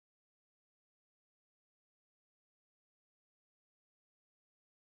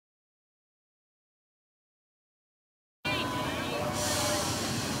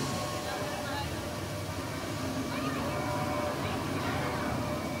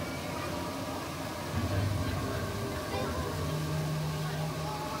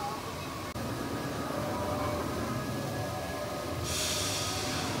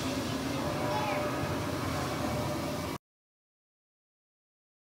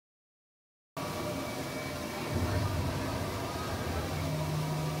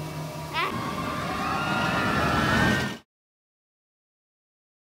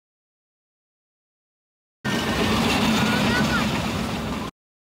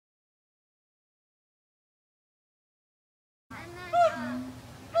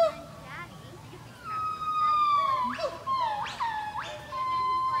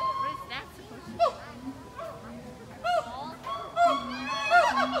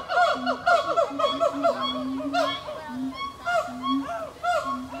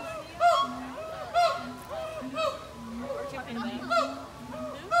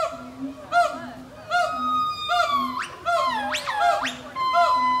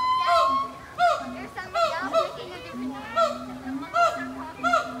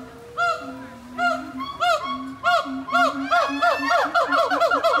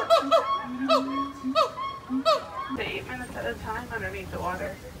Underneath the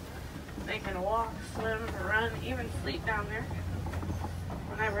water. They can walk, swim, run, even sleep down there.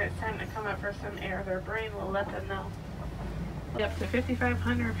 Whenever it's time to come up for some air, their brain will let them know. Up to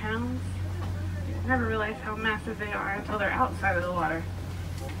 5,500 pounds. You never realize how massive they are until they're outside of the water.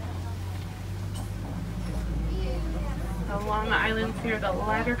 Along the islands here, the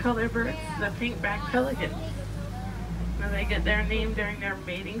lighter colored birds, the pink-backed pelicans. When they get their name during their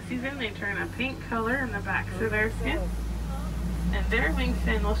mating season, they turn a pink color in the backs of their skin. And their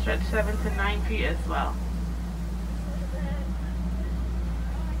wingspan will stretch 7 to 9 feet as well.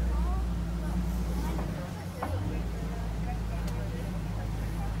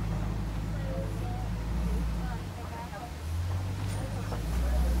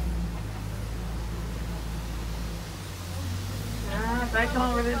 As I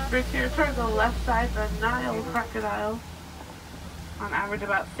come over this bridge here towards the left side, the Nile crocodile, on average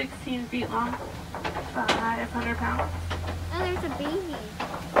about 16 feet long, 500 pounds. Oh, there's a baby.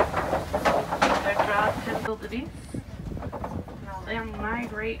 Their jaws can build the beast. Now they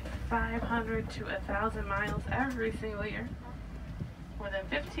migrate 500 to 1,000 miles every single year. Within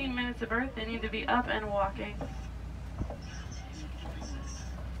 15 minutes of birth, they need to be up and walking.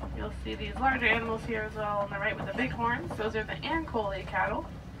 You'll see these larger animals here as well on the right with the big horns. Those are the Ankole cattle.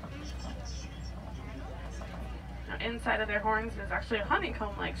 Now inside of their horns is actually a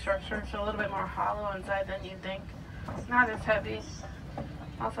honeycomb-like structure, so a little bit more hollow inside than you'd think. Not as heavy.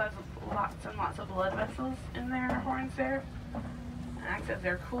 Also has lots and lots of blood vessels in their horns there. And acts as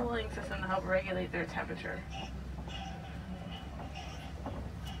their cooling system to help regulate their temperature.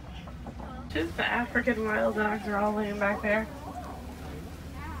 Just the African wild dogs are all laying back there.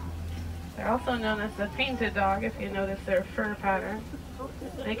 They're also known as the painted dog if you notice their fur pattern.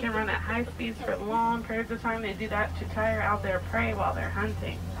 They can run at high speeds for long periods of time. They do that to tire out their prey while they're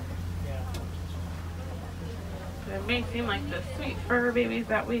hunting. It may seem like the sweet fur babies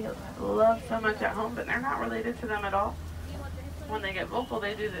that we love so much at home, but they're not related to them at all. When they get vocal,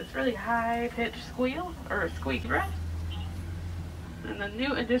 they do this really high-pitched squeal, or squeak breath. And the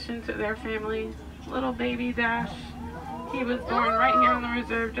new addition to their family, little baby Dash, he was born right here on the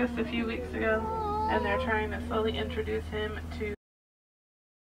reserve just a few weeks ago, and they're trying to slowly introduce him to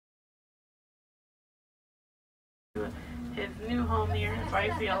his new home here. That's why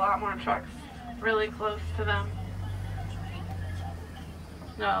you see a lot more trucks really close to them.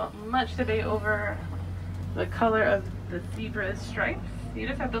 Now, much debate over the color of the zebra's stripes. You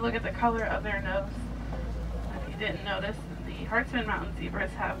just have to look at the color of their nose. If you didn't notice, the Hartsman Mountain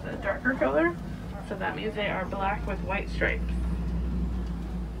zebras have the darker color, so that means they are black with white stripes.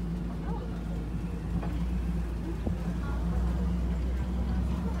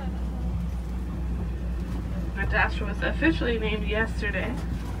 Now, Dash was officially named yesterday.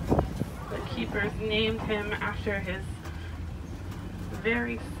 The keepers named him after his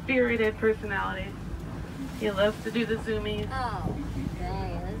very spirited personality. He loves to do the zoomies. Oh,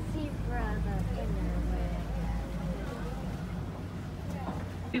 dang, the zebra's in their way.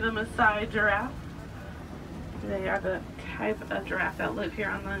 See the Maasai giraffe? They are the type of giraffe that live here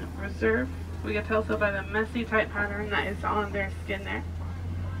on the reserve. We can tell so by the messy type pattern that is on their skin there.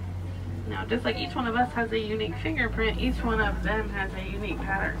 Now, just like each one of us has a unique fingerprint, each one of them has a unique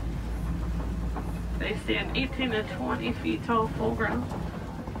pattern. They stand 18 to 20 feet tall, full grown.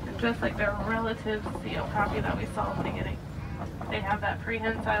 And just like their relatives, the okapi that we saw in the beginning, they have that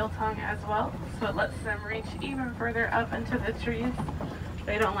prehensile tongue as well, so it lets them reach even further up into the trees.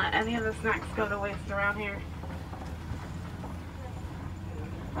 They don't let any of the snacks go to waste around here.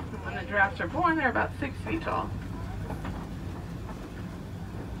 And when the giraffes are born, they're about 6 feet tall.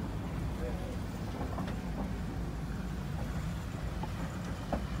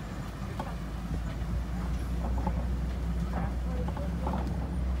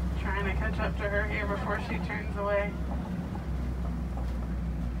 Up to her here before she turns away.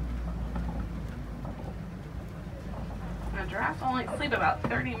 Now, giraffes only sleep about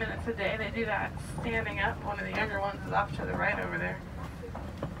 30 minutes a day. They do that standing up. One of the younger ones is off to the right over there.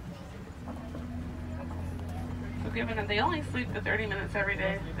 So given that they only sleep the 30 minutes every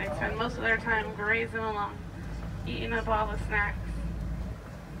day, they spend most of their time grazing along, eating up all the snacks.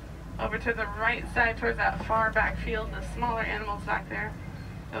 Over to the right side towards that far back field, the smaller animals back there.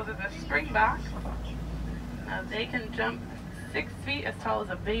 Those are the springboks. Now they can jump 6 feet as tall as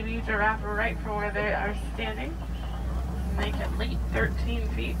a baby giraffe right from where they are standing. And they can leap 13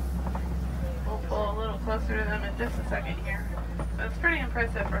 feet. We'll pull a little closer to them in just a second here. But it's pretty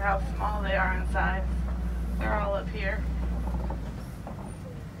impressive for how small they are in size. They're all up here.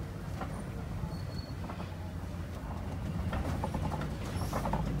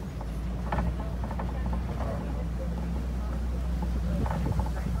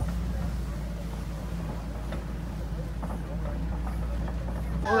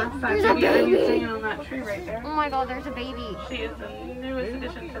 There's a baby hanging on that tree right there. Oh my god, there's a baby. She is the newest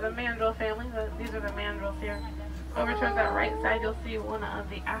addition to the mandrill family. These are the mandrills here. Over towards that right side, you'll see one of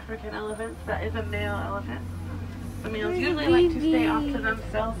the African elephants. That is a male elephant. The males usually like to stay off to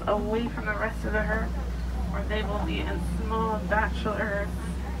themselves, away from the rest of the herd, or they will be in small bachelor herds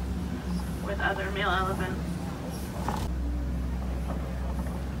with other male elephants.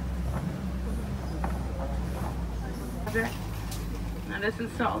 Now this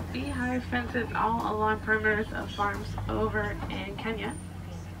installs beehive fences all along perimeters of farms over in Kenya.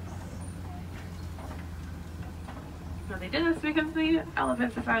 Now they did this because the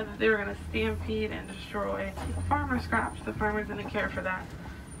elephants decided that they were going to stampede and destroy farmers' crops. The farmers didn't care for that.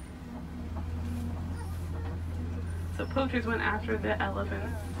 So poachers went after the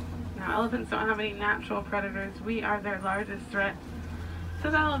elephants. Now elephants don't have any natural predators. We are their largest threat. So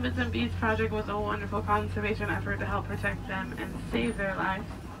the Elephants and Bees Project was a wonderful conservation effort to help protect them and save their lives.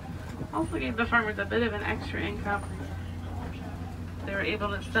 Also gave the farmers a bit of an extra income. They were able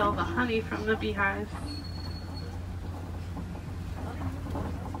to sell the honey from the beehives.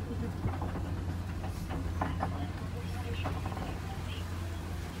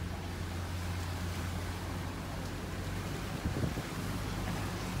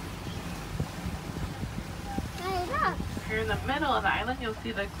 Here in the middle of the island, you'll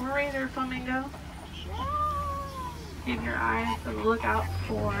see the greater flamingo. Keep your eyes and look out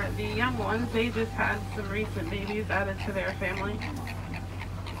for the young ones. They just had some recent babies added to their family.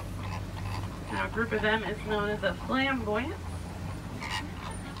 Now a group of them is known as the flamboyants.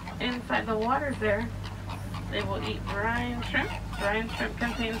 Inside the waters there, they will eat brine shrimp. Brine shrimp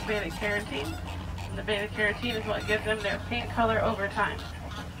contains beta-carotene. And the beta-carotene is what gives them their pink color over time.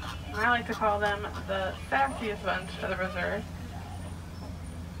 I like to call them the sassiest bunch of the reserve.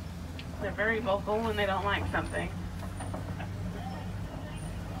 They're very vocal when they don't like something.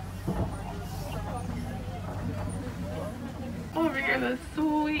 Over here, the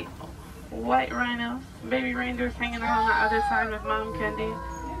sweet white rhinos. Baby reindeers hanging out on the other side with Mom Kendi.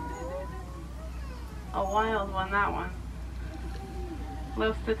 A wild one, that one.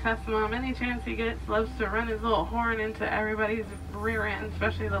 Loves to test Mom any chance he gets. Loves to run his little horn into everybody's rear end,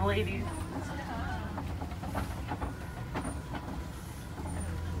 especially the ladies.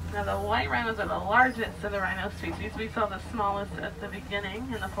 Now the white rhinos are the largest of the rhino species. We saw the smallest at the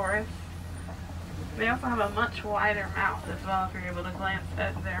beginning in the forest. They also have a much wider mouth as well if you're able to glance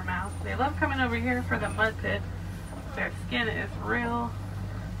at their mouth. They love coming over here for the mud pit. Their skin is real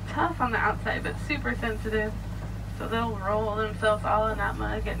tough on the outside but super sensitive. So they'll roll themselves all in that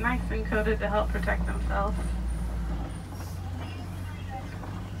mud, get nice and coated to help protect themselves.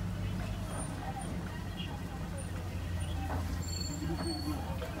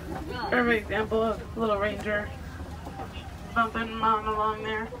 Perfect example of little ranger bumping Mom along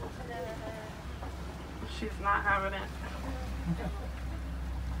there. She's not having it.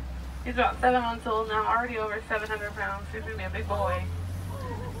 He's about 7 months old now, already over 700 pounds. He's gonna be a big boy.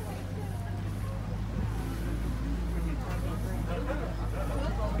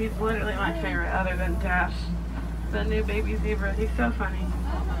 He's literally my favorite other than Dash, the new baby zebra. He's so funny.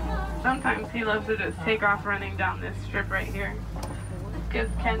 Sometimes he loves to just take off running down this strip right here. Gives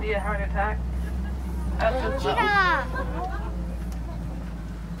Kendi a heart attack. That's just Walt.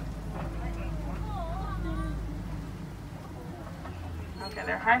 Okay,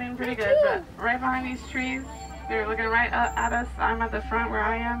 they're hiding pretty good, but right behind these trees, they're looking right at us. I'm at the front where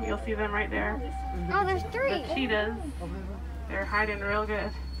I am. You'll see them right there. Oh, there's 3. The cheetahs. They're hiding real good.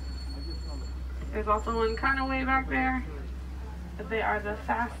 There's also one kind of way back there. But they are the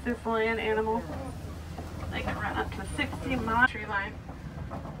fastest land animal. They can run up to 60 miles tree line.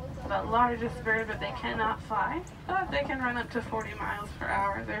 The largest bird, but they cannot fly. But they can run up to 40 miles per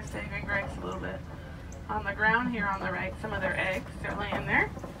hour. They're saving grace a little bit. On the ground here on the right, some of their eggs, they're laying there.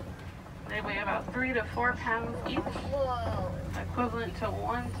 They weigh about 3 to 4 pounds each. Whoa. Equivalent to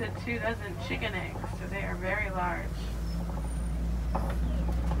 1 to 2 dozen chicken eggs. So they are very large.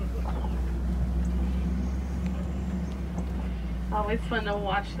 Always fun to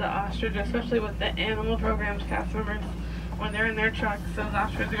watch the ostrich, especially with the animal programs cast members. When they're in their trucks, those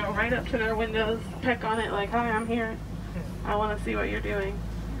ostriches go right up to their windows, peck on it like, hi, I'm here. I want to see what you're doing.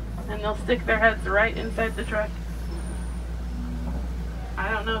 And they'll stick their heads right inside the truck. I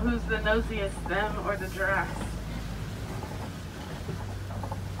don't know who's the nosiest, them or the giraffes.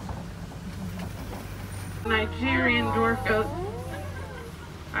 Nigerian dwarf goats.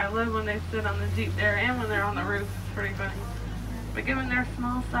 I love when they sit on the Jeep there and when they're on the roof. It's pretty funny. But given their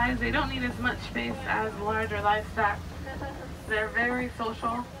small size, they don't need as much space as larger livestock. They're very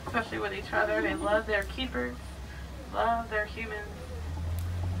social, especially with each other. They love their keepers, love their humans.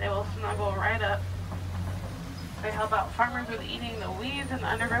 They will snuggle right up. They help out farmers with eating the weeds and the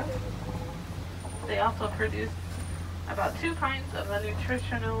undergrowth. They also produce about 2 pints of a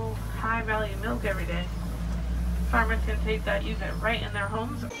nutritional, high-value milk every day. Farmers can take that, use it right in their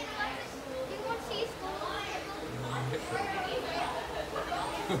homes.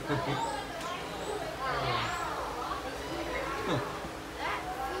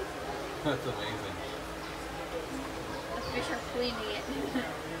 That's amazing. The fish are cleaning it.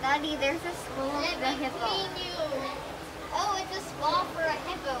 Daddy, there's a school for the hippo. Oh, it's a spa for a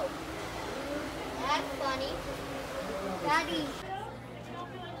hippo. That's funny. Daddy.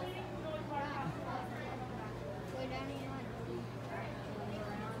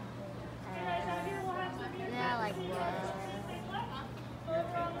 Yeah, like what?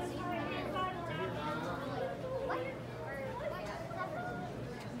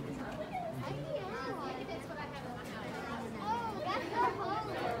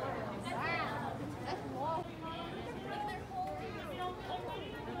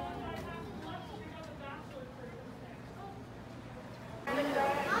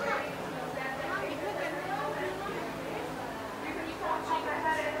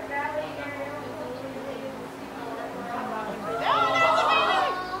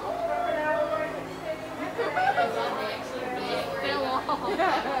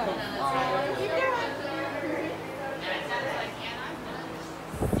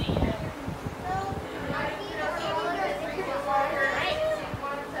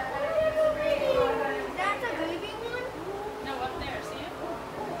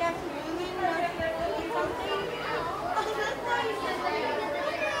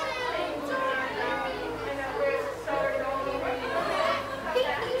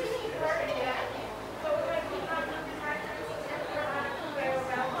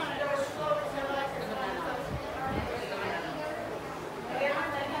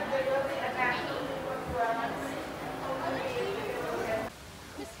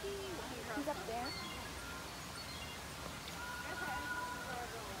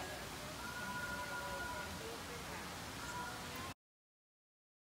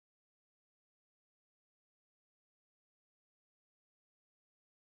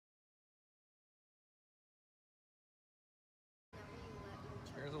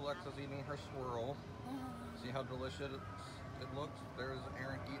 Here's Alexa's eating her swirl. See how delicious it looks? There's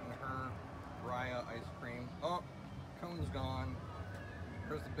Erin eating her Raya ice cream. Oh, cone's gone.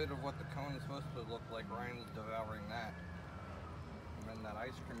 Here's a bit of what the cone is supposed to look like. Ryan was devouring that. And then that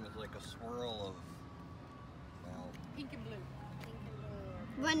ice cream is like a swirl of, well, pink and blue.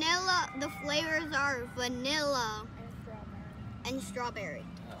 Vanilla, the flavors are vanilla and strawberry.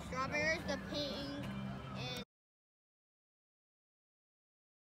 Oh, Strawberry is the pink and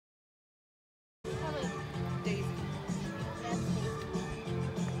Daisy.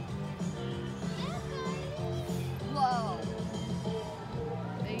 whoa.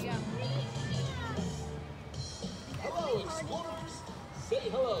 There you go. Hello, explorers! Say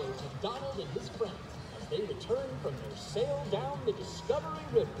hello to Donald and his friends as they return from their sail down the Discovery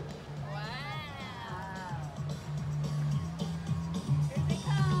River. Wow. Here they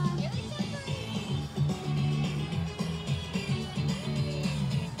come. Here they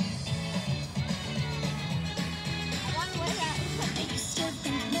One way out.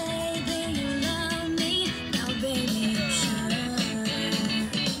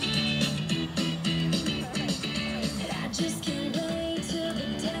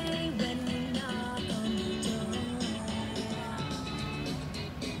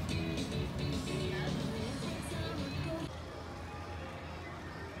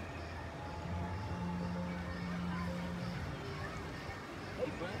 Hey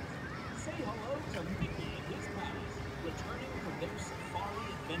friends, say hello to Mickey and his pals, returning from their safari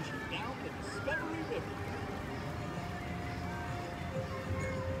adventure down the Discovery River.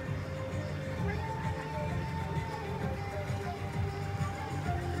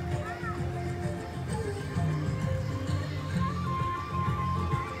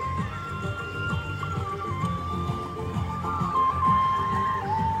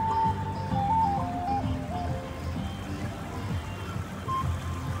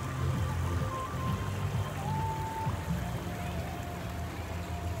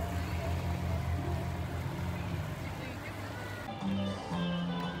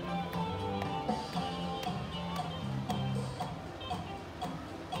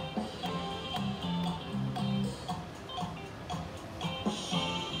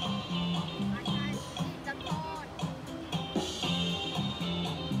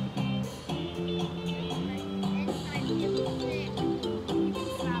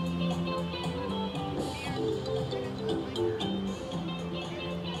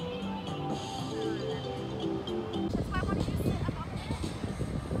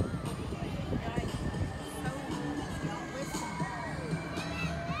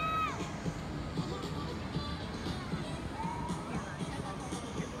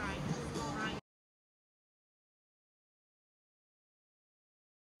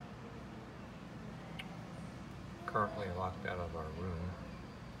 currently locked out of our room.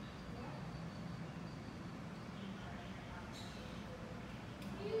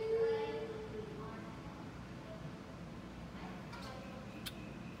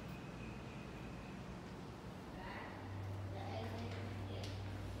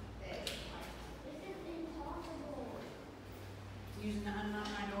 Using the unknown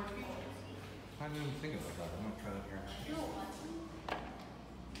minority. I didn't even think about that. I'm gonna try that here.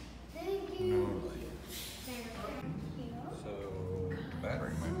 Thank No you. light. So the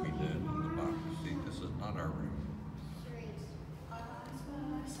battery might be dead in the box. See, this is not our room.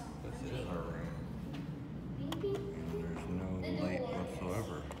 This is our room. And there's no light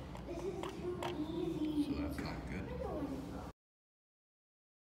whatsoever. So that's not good.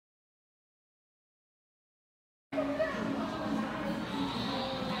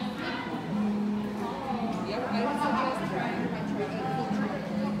 Yep, I would suggest trying my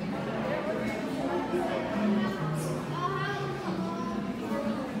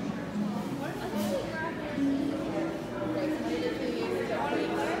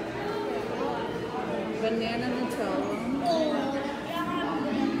banana Nutella.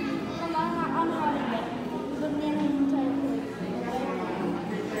 I'm having it. Banana